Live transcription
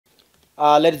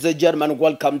Ladies and gentlemen,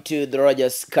 welcome to the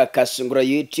Rogers Kakasungura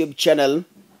YouTube channel.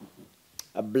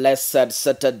 A blessed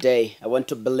Saturday. I want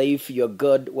to believe you're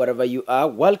good wherever you are.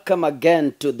 Welcome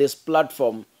again to this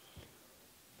platform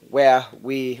where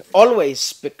we always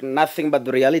speak nothing but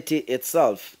the reality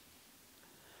itself.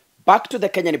 Back to the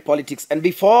Kenyan politics. And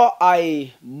before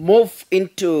I move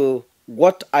into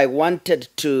what I wanted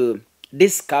to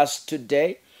discuss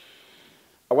today,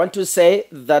 I want to say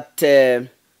that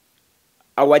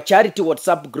our charity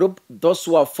WhatsApp group, those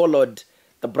who have followed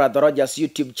the Brother Rogers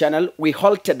YouTube channel, we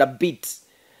halted a bit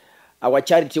our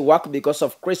charity work because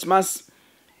of Christmas,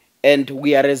 and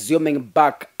we are resuming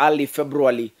back early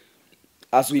February.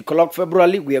 As we clock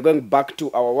February, we are going back to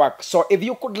our work. So if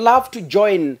you could love to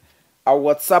join our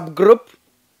WhatsApp group,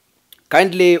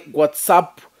 kindly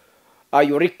WhatsApp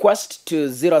your request to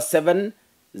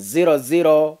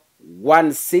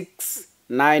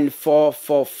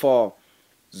 0700169444.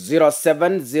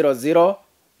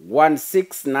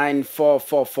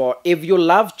 0700169444. If you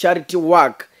love charity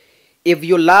work, if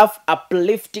you love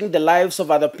uplifting the lives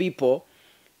of other people,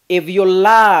 if you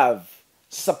love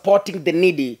supporting the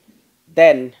needy,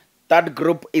 then that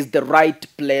group is the right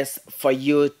place for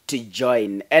you to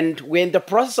join. And we're in the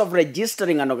process of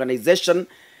registering an organization.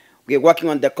 We're working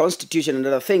on the constitution and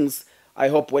other things. I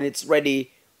hope when it's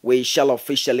ready, we shall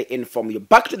officially inform you.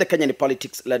 Back to the Kenyan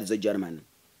politics, ladies and gentlemen.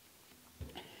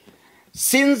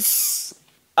 Since,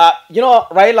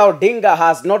 Raila Odinga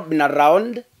has not been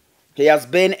around, he has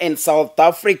been in South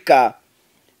Africa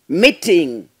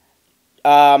meeting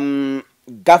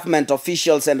government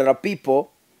officials and other people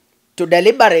to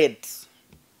deliberate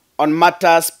on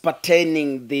matters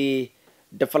pertaining the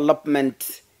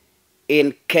development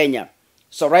in Kenya.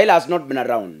 So Raila has not been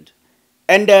around.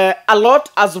 And a lot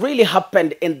has really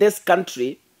happened in this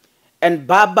country, and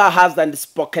Baba hasn't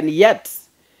spoken yet.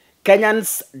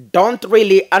 Kenyans don't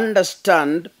really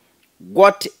understand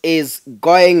what is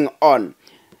going on.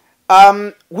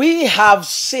 We have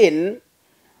seen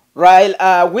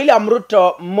William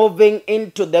Ruto moving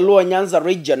into the Luo Nyanza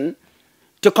region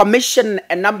to commission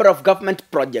a number of government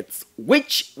projects,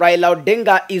 which Raila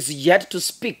Odinga is yet to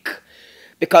speak.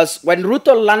 Because when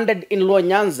Ruto landed in Luo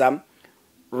Nyanza,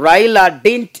 Raila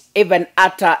didn't even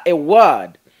utter a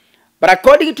word. But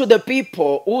according to the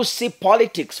people who see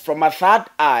politics from a third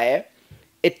eye,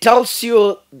 it tells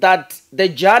you that the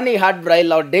journey had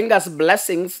Raila Odinga's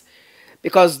blessings,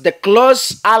 because the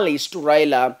close allies to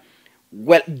Raila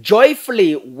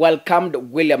joyfully welcomed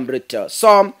William Ruto.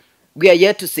 So we are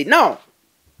yet to see. Now,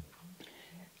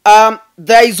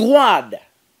 there is word,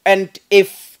 and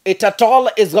if it at all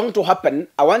is going to happen,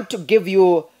 I want to give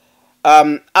you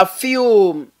a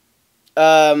few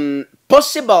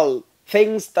possible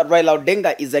things that Raila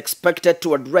Odinga is expected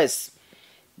to address.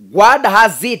 Word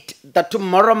has it that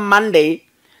tomorrow, Monday,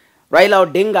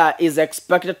 Raila Odinga is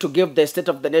expected to give the State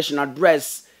of the Nation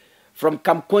address from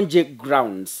Kamkunji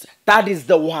grounds. That is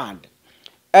the word.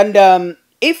 And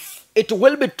if it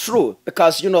will be true,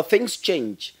 because, things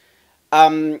change,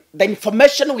 the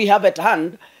information we have at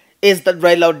hand is that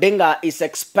Raila Odinga is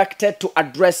expected to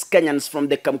address Kenyans from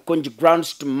the Kamkunji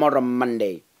grounds tomorrow,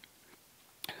 Monday.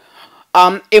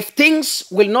 If things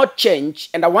will not change,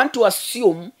 and I want to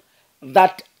assume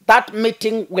that that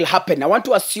meeting will happen, I want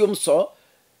to assume so,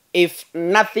 if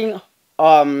nothing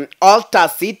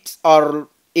alters it, or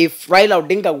if Raila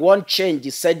Odinga won't change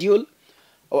his schedule,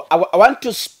 I want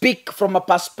to speak from a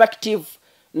perspective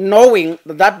knowing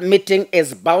that that meeting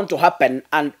is bound to happen,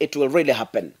 and it will really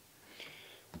happen.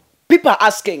 People are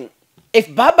asking,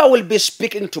 if Baba will be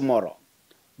speaking tomorrow,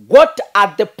 what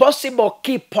are the possible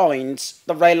key points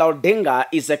that Raila Odinga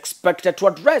is expected to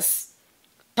address?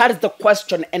 That is the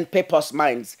question in people's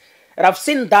minds. And I've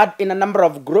seen that in a number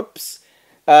of groups,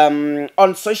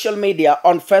 on social media,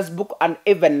 on Facebook, and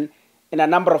even in a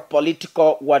number of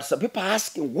political WhatsApp. People are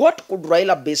asking, what could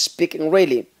Raila be speaking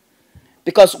really?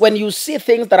 Because when you see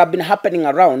things that have been happening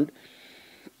around,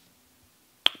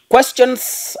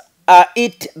 questions are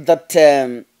it that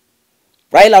Raila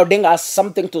Odinga has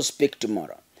something to speak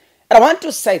tomorrow. And I want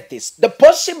to say this. The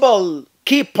possible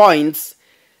key points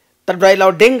that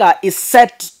Raila Odinga is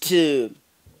set to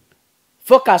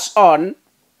focus on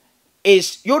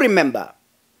is, you remember,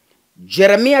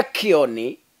 Jeremiah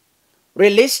Kioni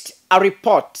released a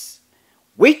report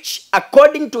which,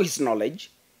 according to his knowledge,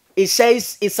 he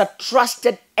says is a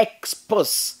trusted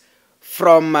expose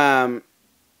from a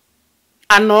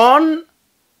known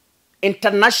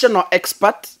international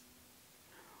expert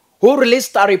who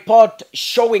released a report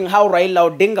showing how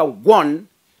Raila Odinga won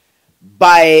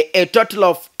by a total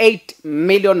of 8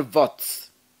 million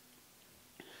votes.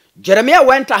 Jeremiah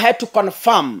went ahead to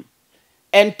confirm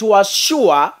and to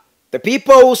assure the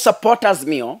people who support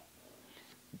Azimio,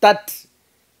 that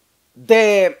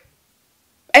the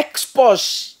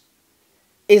expose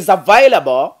is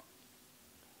available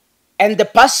and the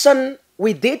person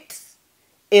with it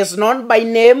is known by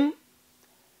name,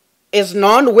 is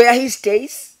known where he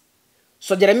stays.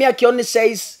 So Jeremiah Kioni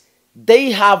says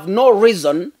they have no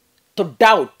reason to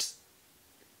doubt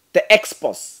the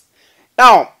expose.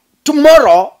 Now,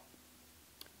 tomorrow,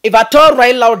 if at all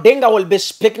Raila Odinga will be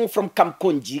speaking from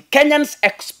Kamkunji, Kenyans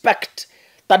expect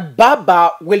that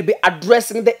Baba will be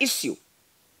addressing the issue.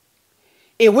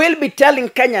 He will be telling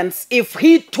Kenyans if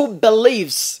he too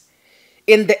believes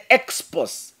in the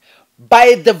expose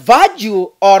by the virtue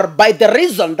or by the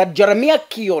reason that Jeremiah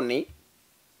Kioni,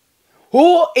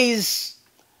 who is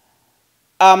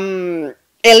a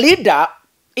leader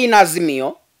in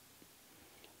Azimio,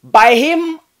 by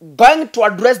him going to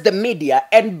address the media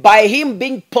and by him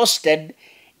being posted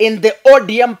in the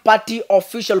ODM party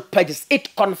official pages,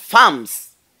 it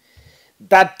confirms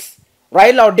that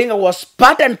Raila Odinga was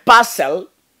part and parcel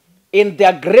in the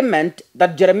agreement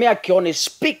that Jeremiah Kioni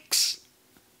speaks.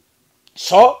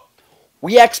 So,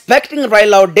 we are expecting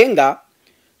Raila Odinga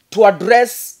to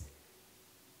address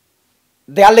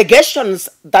the allegations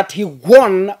that he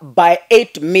won by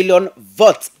 8 million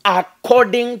votes,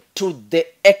 according to the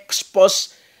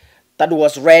expose that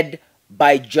was read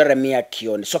by Jeremiah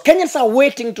Kioni. So Kenyans are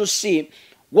waiting to see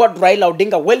what Raila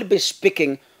Odinga will be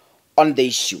speaking on the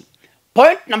issue.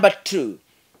 Point number 2.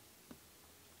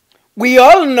 We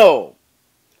all know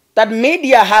that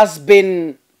media has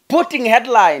been putting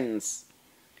headlines,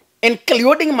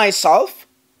 including myself,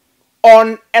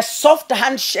 on a soft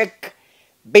handshake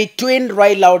between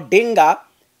Raila Odinga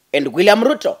and William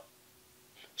Ruto.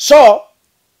 So,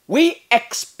 we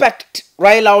expect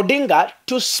Raila Odinga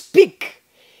to speak,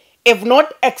 if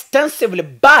not extensively,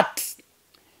 but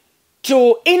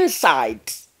to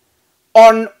insight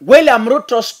on William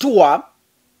Ruto's tour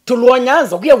to Luo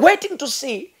Nyanza. We are waiting to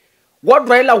see what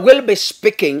Raila will be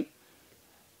speaking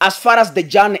as far as the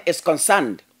journey is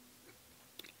concerned.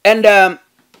 And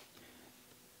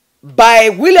by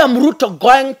William Ruto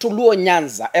going to Luo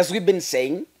Nyanza, as we've been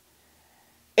saying,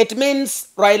 it means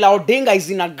Raila Odinga is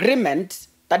in agreement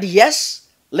that yes,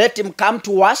 let him come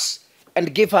to us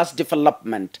and give us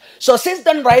development. So since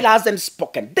then, Raila hasn't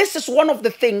spoken. This is one of the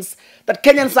things that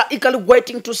Kenyans are equally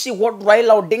waiting to see what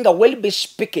Raila Odinga will be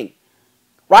speaking.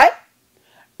 Right?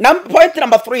 Point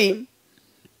number 3,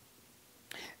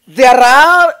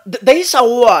 there is a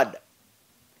word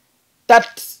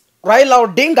that Raila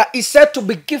Odinga is said to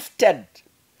be gifted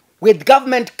with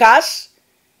government cash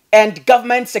and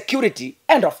government security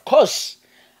and, of course,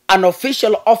 an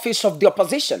official office of the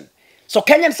opposition. So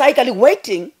Kenyans are eagerly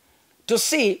waiting to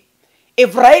see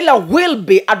if Raila will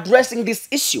be addressing this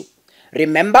issue.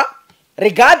 Remember,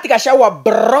 Rigathi Gachagua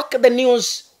broke the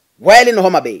news while in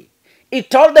Homa Bay. He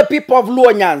told the people of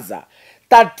Luo Nyanza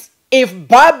that if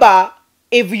Baba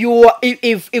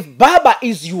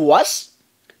is yours,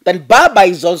 then Baba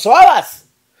is also ours.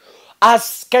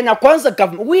 As Kenya Kwanza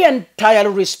government, we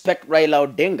entirely respect Raila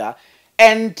Odinga,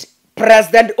 and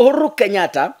President Uhuru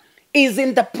Kenyatta is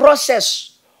in the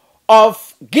process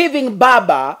of giving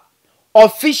Baba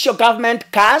official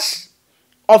government cash,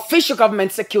 official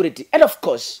government security, and of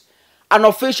course, an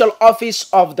official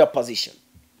office of the opposition.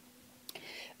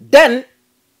 Then,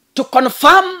 to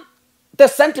confirm the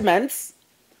sentiments,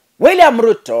 William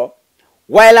Ruto,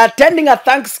 while attending a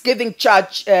Thanksgiving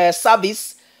church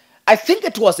service, I think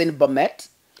it was in Bomet,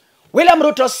 William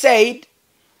Ruto said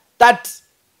that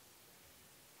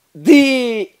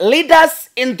the leaders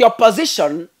in the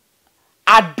opposition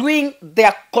are doing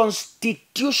their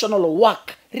constitutional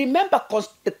work. Remember,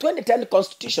 the 2010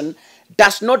 Constitution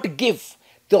does not give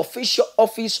the official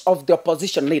office of the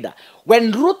opposition leader.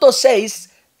 When Ruto says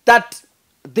that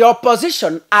the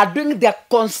opposition are doing their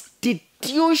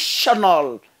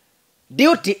constitutional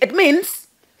duty, it means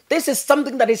this is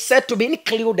something that is said to be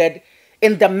included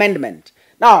in the amendment.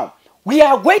 Now, we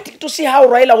are waiting to see how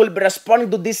Raila will be responding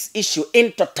to this issue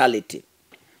in totality.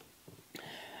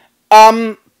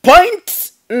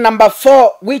 Point number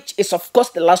 4, which is of course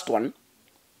the last one,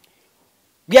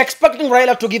 we are expecting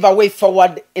Raila to give a way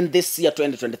forward in this year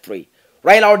 2023.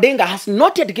 Raila Odinga has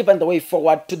not yet given the way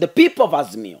forward to the people of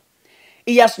Azimio.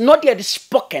 He has not yet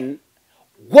spoken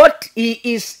what he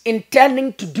is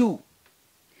intending to do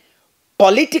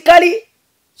politically,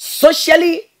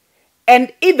 socially,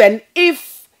 and even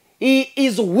if he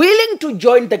is willing to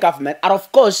join the government, and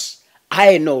of course,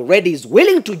 I know Reddy is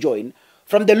willing to join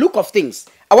from the look of things.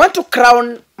 I want to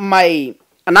crown my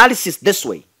analysis this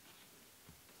way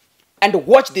and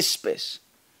watch this space.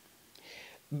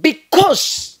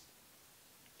 Because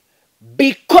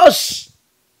because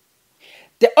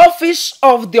the office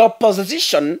of the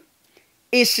opposition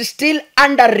is still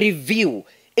under review,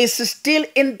 is still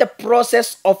in the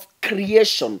process of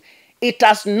creation. It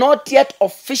has not yet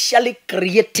officially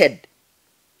created.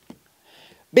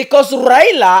 Because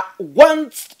Raila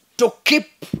wants to keep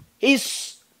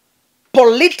his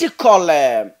political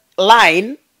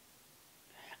line,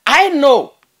 I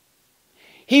know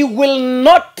he will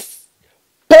not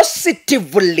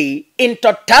positively, in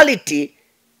totality,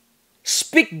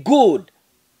 speak good.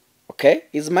 Okay?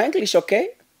 Is my English okay?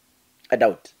 I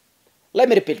doubt. Let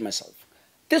me repeat myself.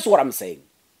 This is what I'm saying.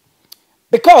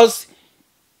 Because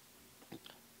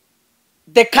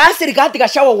the council Rigathi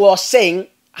Gachagua was saying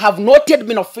have not yet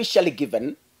been officially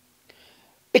given,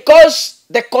 because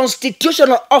the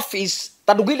constitutional office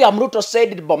that William Ruto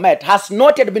said in Bomet has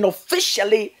not yet been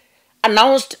officially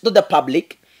announced to the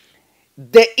public.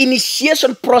 The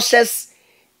initiation process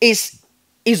is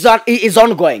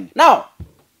ongoing. Now,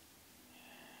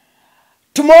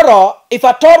 tomorrow, if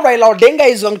at all Raila Odinga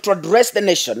is going to address the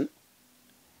nation,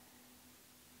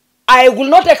 I will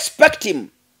not expect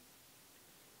him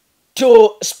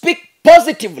to speak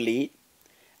positively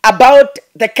about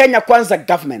the Kenya Kwanza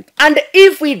government. And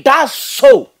if he does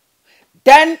so,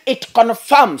 then it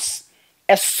confirms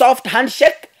a soft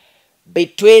handshake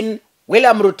between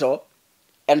William Ruto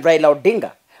and Raila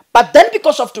Odinga. But then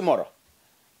because of tomorrow,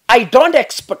 I don't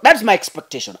expect, that's my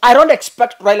expectation, I don't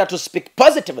expect Raila to speak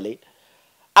positively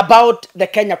about the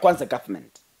Kenya Kwanza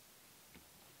government.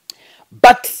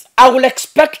 But I will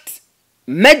expect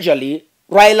majorly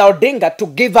Raila Odinga to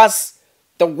give us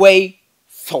the way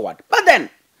forward. But then,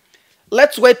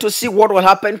 let's wait to see what will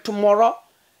happen tomorrow.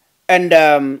 And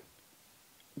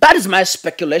that is my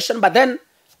speculation. But then,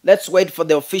 let's wait for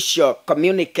the official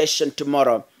communication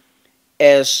tomorrow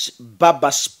as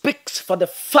Baba speaks for the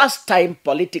first time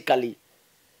politically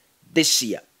this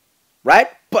year. Right?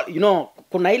 But, you know,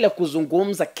 kuna ile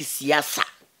kuzungumza kisiasa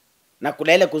na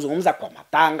kuna ile kuzungumza kwa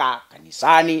matanga,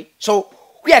 kanisani. So,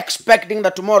 we are expecting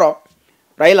that tomorrow,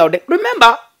 Raila Odinga,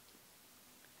 remember,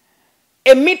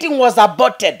 a meeting was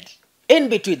aborted in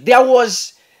between. There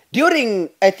was, during,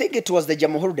 I think it was the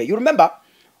Jamhuri Day, you remember,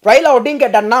 Raila Odinga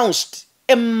had announced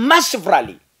a massive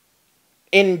rally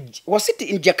in, was it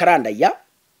in Jacaranda, yeah?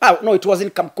 Oh, no, it was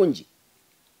in Kamkunji.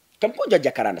 Kamkunji or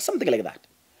Jacaranda, something like that.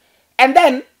 And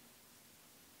then,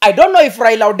 I don't know if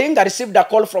Raila Odinga received a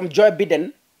call from Joe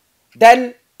Biden,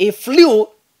 then he flew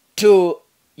to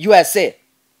USA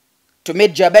to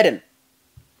meet Joe Biden.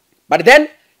 But then,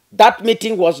 that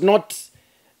meeting was not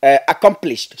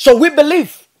accomplished. So we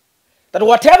believe that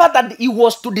whatever that he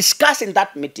was to discuss in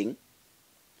that meeting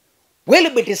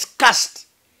will be discussed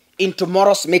in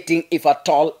tomorrow's meeting, if at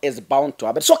all is bound to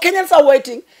happen. So Kenyans are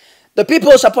waiting. The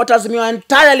people who support us are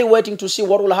entirely waiting to see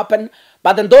what will happen.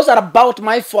 But then those are about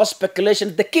my first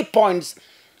speculation. The key points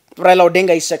Raila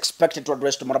Odinga is expected to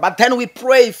address tomorrow. But then we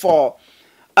pray for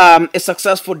a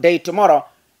successful day tomorrow.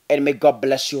 And may God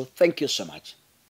bless you. Thank you so much.